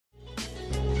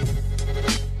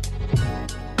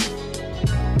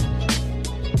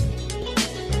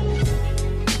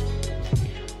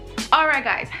Alright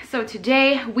guys, so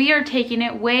today we are taking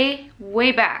it way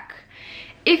back.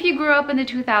 If you grew up in the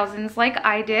 2000s like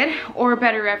I did, or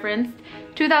better reference,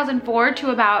 2004 to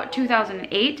about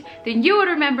 2008, then you would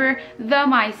remember the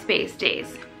MySpace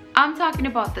days. I'm talking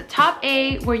about the top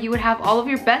A, where you would have all of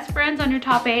your best friends on your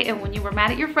top A, and when you were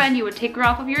mad at your friend, you would take her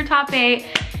off of your top A.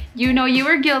 You know you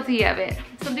were guilty of it.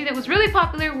 Something that was really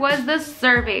popular was the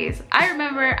surveys. I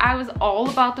remember I was all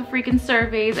about the freaking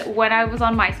surveys when I was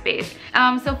on MySpace.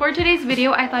 So for today's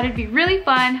video, I thought it'd be really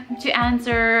fun to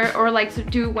answer or like to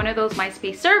do one of those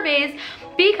MySpace surveys,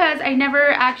 because I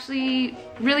never actually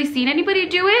really seen anybody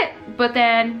do it. But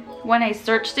then when I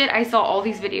searched it, I saw all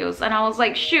these videos and I was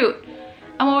like, shoot,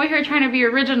 I'm over here trying to be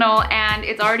original and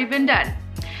it's already been done.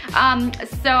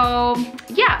 So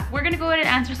yeah, we're gonna go ahead and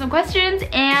answer some questions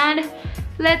and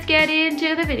let's get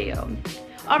into the video.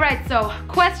 All right, so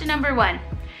question number one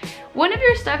of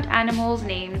your stuffed animals'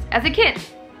 names as a kid.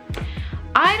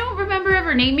 I don't remember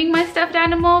ever naming my stuffed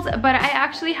animals, but I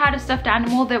actually had a stuffed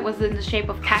animal that was in the shape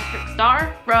of Patrick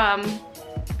Star from,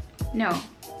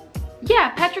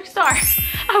 Patrick Star.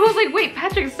 I was like, wait,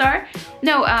 Patrick Star?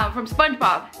 No, from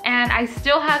SpongeBob, and I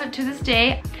still have it to this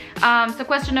day. So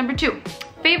question number two,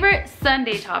 favorite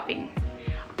sundae topping.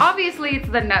 Obviously it's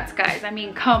the nuts, guys. I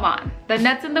mean, come on. The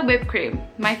nuts and the whipped cream,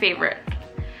 my favorite.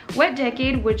 What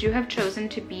decade would you have chosen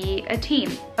to be a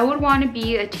teen? I would want to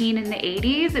be a teen in the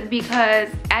 80s because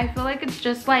I feel like it's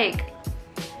just like,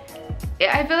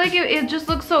 I feel like it just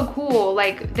looks so cool.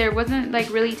 Like there wasn't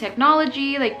like really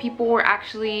technology, like people were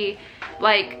actually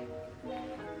like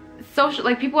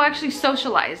people actually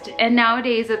socialized. And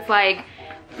nowadays it's like,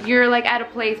 you're like at a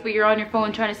place but you're on your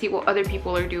phone trying to see what other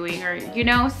people are doing, or you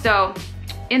know. So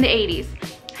in the 80s.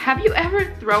 Have you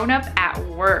ever thrown up at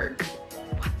work?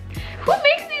 Who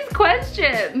makes these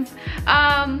questions?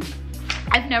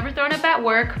 I've never thrown up at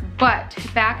work, but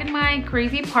back in my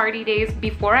crazy party days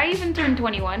before I even turned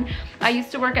 21, I used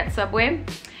to work at Subway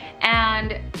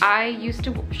and I used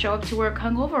to show up to work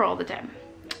hungover all the time.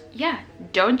 Yeah,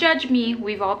 don't judge me,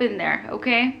 we've all been there,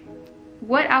 okay?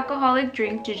 What alcoholic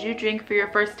drink did you drink for your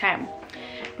first time?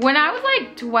 When I was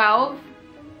like 12,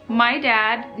 my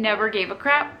dad never gave a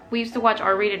crap. We used to watch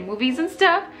R-rated movies and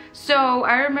stuff. So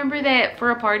I remember that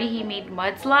for a party he made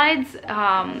mudslides,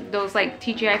 those like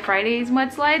TGI Fridays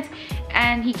mudslides,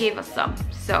 and he gave us some.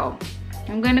 So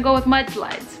I'm gonna go with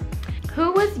mudslides.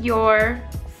 Who was your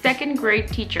second grade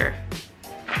teacher?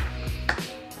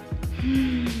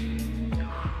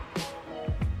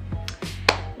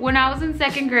 When I was in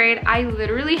second grade, I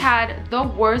literally had the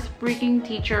worst freaking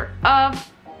teacher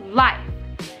of life.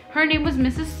 Her name was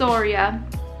Mrs. Soria.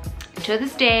 To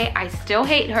this day, I still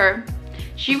hate her.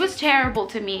 She was terrible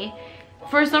to me.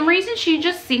 For some reason, she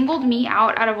just singled me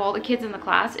out of all the kids in the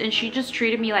class, and she just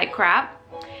treated me like crap.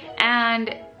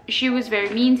 And she was very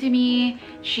mean to me.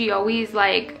 She always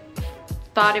like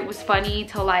thought it was funny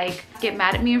to like get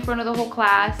mad at me in front of the whole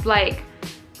class. Like,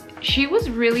 she was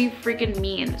really freaking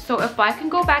mean. So if I can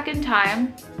go back in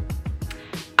time,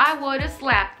 I would have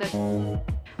slapped them.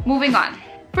 Moving on.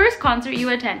 First concert you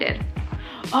attended?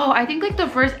 Oh, I think like the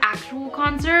first actual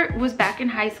concert was back in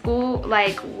high school,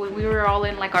 like when we were all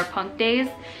in like our punk days.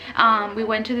 We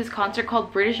went to this concert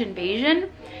called British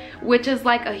Invasion, which is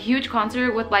like a huge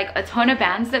concert with like a ton of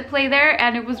bands that play there,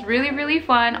 and it was really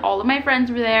fun. All of my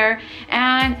friends were there,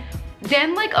 and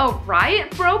then like a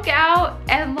riot broke out,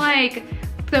 and like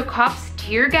the cops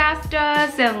tear gassed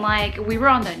us, and like we were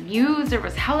on the news. There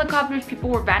was helicopters, people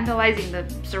were vandalizing the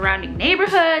surrounding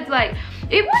neighborhoods. Like,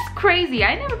 it was crazy.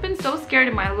 I never been so scared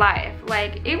in my life.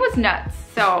 Like, it was nuts.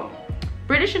 So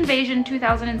British Invasion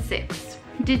 2006.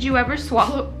 Did you ever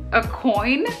swallow a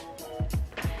coin?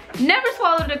 Never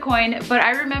swallowed a coin, but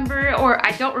I remember, or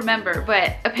I don't remember,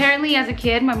 but apparently as a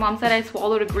kid my mom said I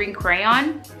swallowed a green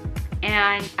crayon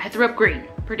and I threw up green,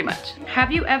 pretty much.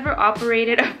 Have you ever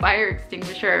operated a fire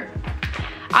extinguisher?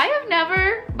 I have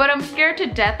never, but I'm scared to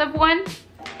death of one.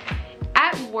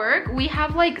 At work, we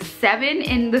have like 7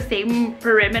 in the same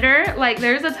perimeter. Like,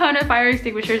 there's a ton of fire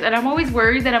extinguishers, and I'm always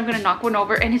worried that I'm gonna knock one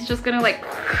over and it's just gonna like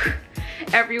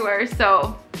everywhere.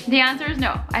 So the answer is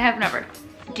no, I have never.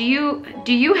 Do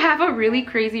you have a really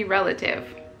crazy relative?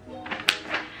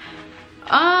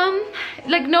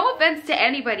 Like, no offense to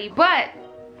anybody, but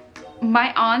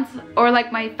my aunts, or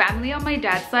like my family on my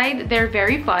dad's side, they're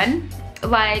very fun.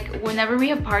 Like, whenever we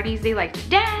have parties, they like to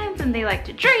dance and they like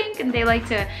to drink and they like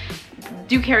to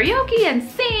do karaoke and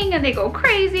sing, and they go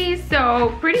crazy.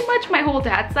 So pretty much my whole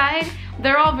dad's side,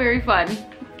 they're all very fun.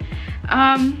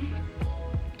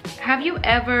 Have you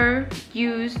ever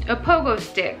used a pogo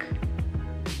stick?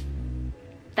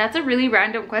 That's a really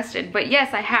random question, but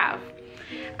yes, I have.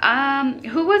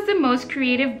 Who was the most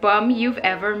creative bum you've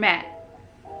ever met?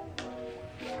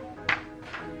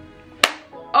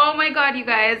 Oh my god, you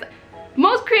guys.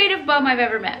 Most creative bum I've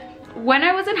ever met. When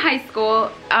I was in high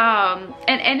school, and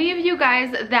any of you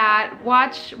guys that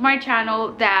watch my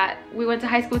channel that we went to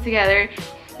high school together,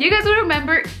 you guys would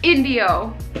remember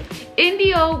Indio.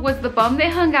 Indio was the bum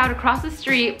that hung out across the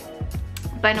street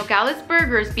by Nogales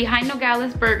Burgers, behind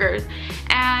Nogales Burgers,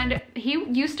 and he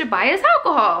used to buy us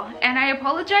alcohol. And I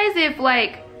apologize if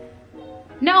like,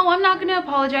 no, I'm not gonna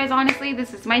apologize, honestly.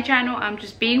 This is my channel, I'm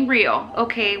just being real,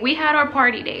 okay? We had our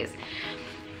party days.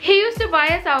 He used to buy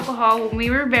us alcohol when we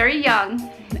were very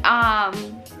young,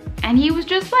 and he was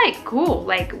just like cool.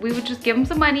 Like, we would just give him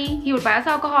some money, he would buy us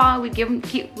alcohol, we'd let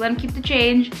him keep the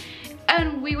change,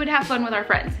 and we would have fun with our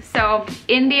friends. So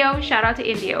Indio, shout out to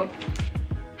Indio.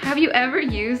 Have you ever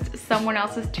used someone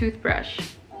else's toothbrush?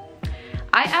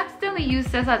 I accidentally used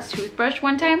Cesar's toothbrush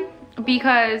one time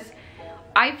because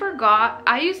I forgot.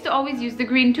 I used to always use the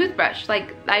green toothbrush.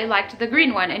 Like, I liked the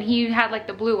green one and he had like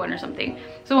the blue one or something.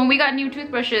 So when we got new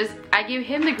toothbrushes, I gave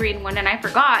him the green one and I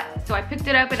forgot. So I picked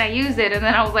it up and I used it, and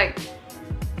then I was like,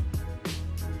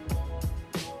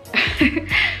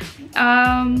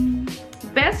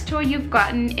 best toy you've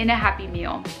gotten in a Happy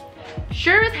Meal?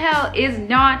 Sure as hell is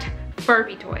not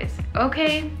Furby toys,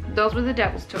 okay? Those were the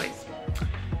devil's toys.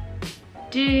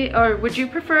 Or would you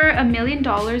prefer $1 million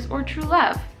or true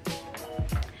love?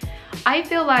 I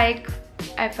feel like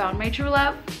I found my true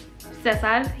love.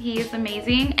 Cesar, he is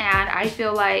amazing, and I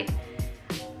feel like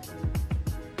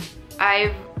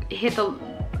I feel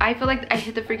like I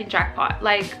hit the freaking jackpot.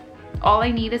 Like, all I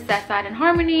need is Cesar and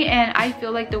Harmony, and I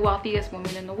feel like the wealthiest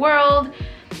woman in the world.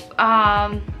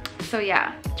 So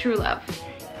yeah, true love.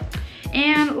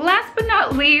 And last but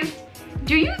not least,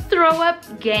 do you throw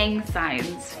up gang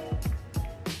signs?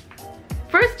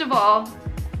 First of all,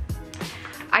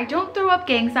 I don't throw up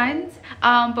gang signs,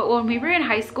 but when we were in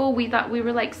high school, we thought we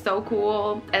were like so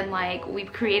cool, and like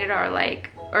we've created our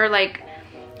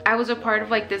I was a part of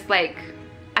like this, like,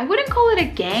 I wouldn't call it a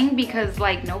gang because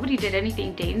like nobody did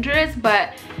anything dangerous,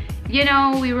 but you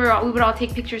know, we would all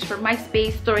take pictures for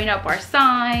Myspace, throwing up our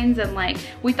signs, and like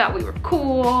we thought we were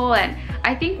cool. And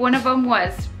I think one of them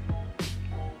was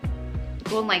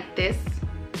going like this,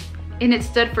 and it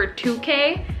stood for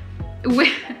 2K,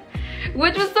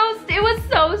 which was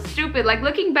so stupid. Like,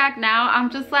 looking back now, I'm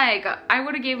just like, I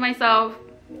would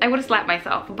have slapped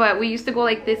myself. But we used to go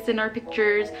like this in our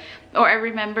pictures, or I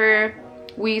remember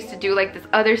we used to do like this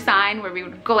other sign where we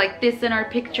would go like this in our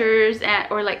pictures,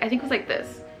 or like, I think it was like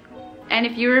this. And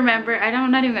if you remember,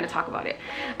 I'm not even gonna talk about it.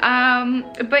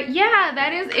 But yeah,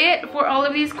 that is it for all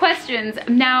of these questions.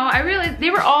 Now, I realized they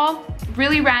were all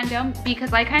really random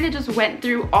because I kind of just went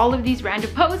through all of these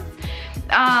random posts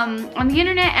on the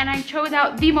internet, and I chose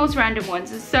out the most random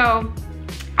ones. So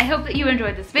I hope that you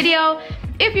enjoyed this video.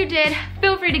 If you did,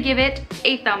 feel free to give it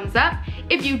a thumbs up.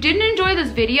 If you didn't enjoy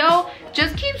this video,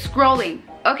 just keep scrolling,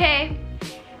 okay?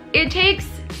 It takes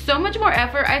so much more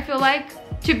effort, I feel like,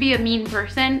 to be a mean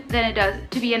person than it does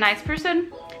to be a nice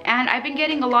person. And I've been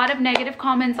getting a lot of negative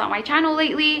comments on my channel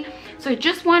lately, so I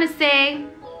just want to say,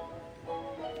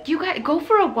 you guys, go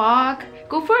for a walk,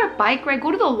 go for a bike ride,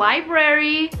 go to the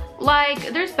library.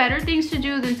 Like, there's better things to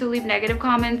do than to leave negative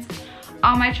comments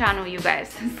on my channel, you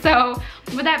guys. So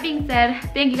with that being said,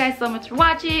 thank you guys so much for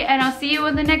watching, and I'll see you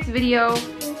in the next video.